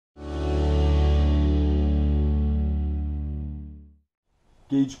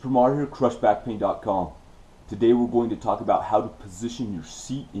Gage Primar here, crushbackpain.com. Today we're going to talk about how to position your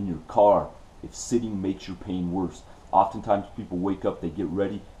seat in your car if sitting makes your pain worse. Oftentimes people wake up, they get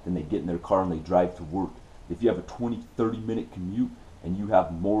ready, then they get in their car and they drive to work. If you have a 20-30 minute commute and you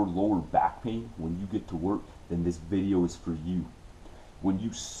have more lower back pain when you get to work, then this video is for you. When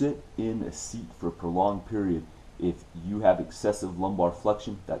you sit in a seat for a prolonged period, if you have excessive lumbar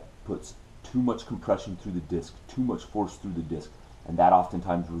flexion, that puts too much compression through the disc, too much force through the disc, and that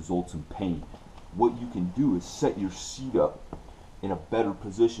oftentimes results in pain. What you can do is set your seat up in a better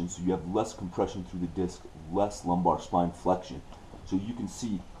position so you have less compression through the disc, less lumbar spine flexion. So you can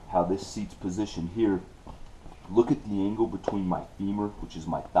see how this seat's positioned here. Look at the angle between my femur, which is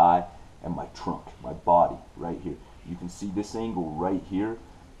my thigh, and my trunk, my body, right here. You can see this angle right here,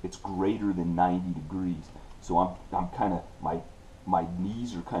 it's greater than 90 degrees. So I'm kind of, my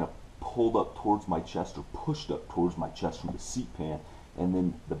knees are kind of pulled up towards my chest or pushed up towards my chest from the seat pan, and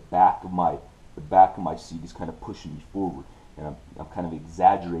then the back of my seat is kind of pushing me forward. And I'm kind of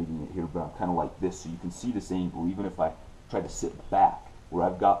exaggerating it here, but I'm kind of like this. So you can see this angle even if I try to sit back, where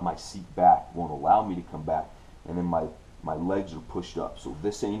I've got my seat back, won't allow me to come back, and then my legs are pushed up. So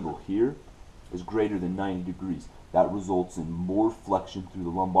this angle here is greater than 90 degrees. That results in more flexion through the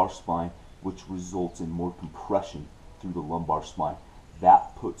lumbar spine, which results in more compression through the lumbar spine.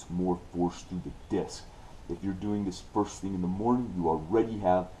 That puts more force through the disc. If you're doing this first thing in the morning, you already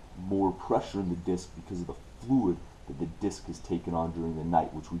have more pressure in the disc because of the fluid that the disc has taken on during the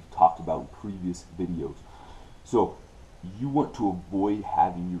night, which we've talked about in previous videos. So you want to avoid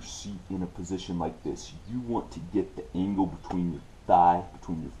having your seat in a position like this. You want to get the angle between your thigh,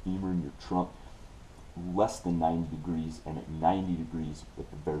 between your femur and your trunk, less than 90 degrees, and at 90 degrees at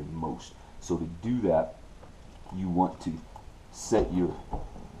the very most. So to do that, you want to set your,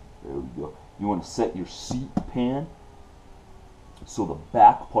 there we go, you want to set your seat pan so the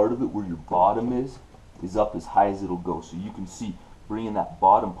back part of it where your bottom is up as high as it'll go. So you can see bringing that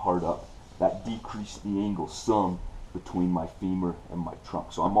bottom part up, that decreased the angle some between my femur and my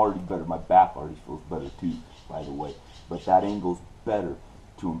trunk. So I'm already better, my back already feels better too, by the way, but that angle's better.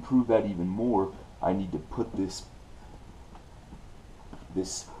 To improve that even more, I need to put this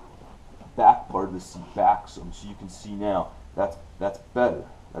back part of the seat back some, so you can see now that's better.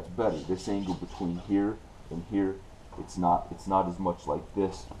 That's better. This angle between here and here, it's not as much like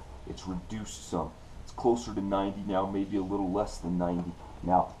this. It's reduced some. It's closer to 90 now, maybe a little less than 90.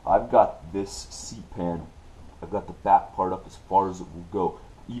 Now I've got this seat pan, I've got the back part up as far as it will go.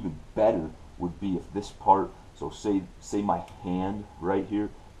 Even better would be if this part, so say my hand right here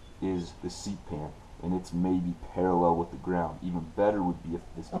is the seat pan and it's maybe parallel with the ground. Even better would be if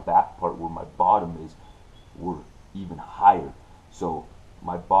this back part where my bottom is were even higher. So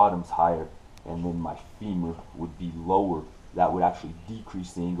my bottom's higher and then my femur would be lower. That would actually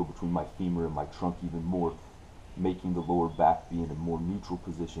decrease the angle between my femur and my trunk even more, making the lower back be in a more neutral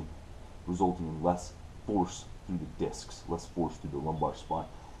position, resulting in less force through the discs, less force through the lumbar spine.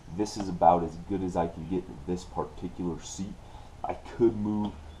 This is about as good as I can get in this particular seat. I could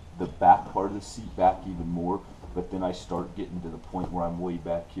move the back part of the seat back even more, but then I start getting to the point where I'm way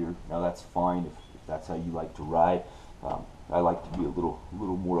back here. Now that's fine if that's how you like to ride. I like to be a little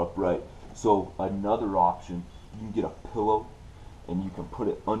more upright. So another option, you can get a pillow and you can put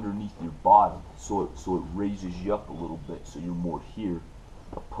it underneath your bottom so it raises you up a little bit so you're more here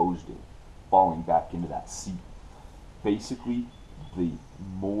opposed to falling back into that seat. Basically, the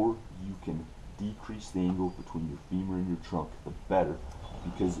more you can decrease the angle between your femur and your trunk, the better,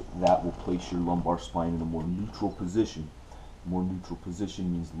 because that will place your lumbar spine in a more neutral position. More neutral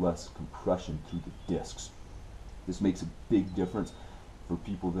position means less compression through the discs. This makes a big difference for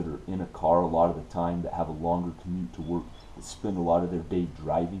people that are in a car a lot of the time, that have a longer commute to work, that spend a lot of their day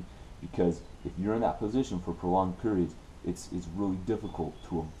driving, because if you're in that position for prolonged periods, it's really difficult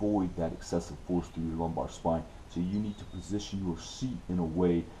to avoid that excessive force through your lumbar spine. So you need to position your seat in a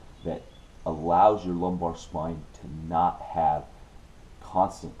way that allows your lumbar spine to not have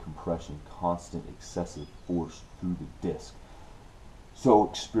constant compression, constant excessive force through the disc. So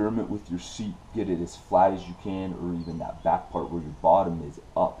experiment with your seat, get it as flat as you can, or even that back part where your bottom is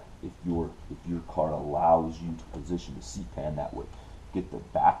up if your car allows you to position the seat pan that way. Get the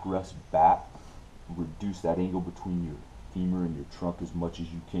backrest back, reduce that angle between your femur and your trunk as much as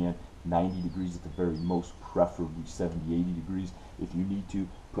you can, 90 degrees at the very most, preferably 70, 80 degrees. If you need to,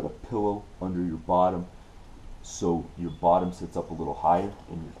 put a pillow under your bottom so your bottom sits up a little higher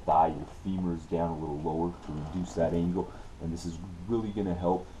and your thigh, your femur is down a little lower to reduce that angle. And this is really going to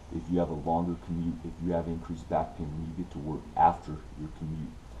help if you have a longer commute, if you have increased back pain when you get to work after your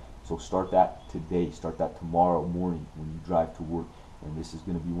commute. So start that today, start that tomorrow morning when you drive to work, And this is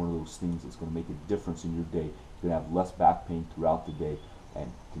going to be one of those things that's going to make a difference in your day. You're going to have less back pain throughout the day,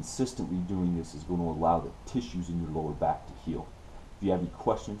 and consistently doing this is going to allow the tissues in your lower back to heal. If you have any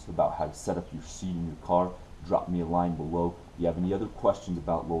questions about how to set up your seat in your car, drop me a line below. If you have any other questions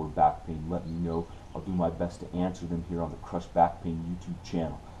about lower back pain, let me know. I'll do my best to answer them here on the Crushed Back Pain YouTube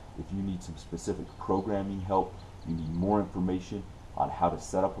channel. If you need some specific programming help, you need more information on how to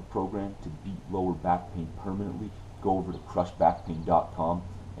set up a program to beat lower back pain permanently, go over to crushbackpain.com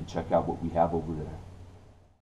and check out what we have over there.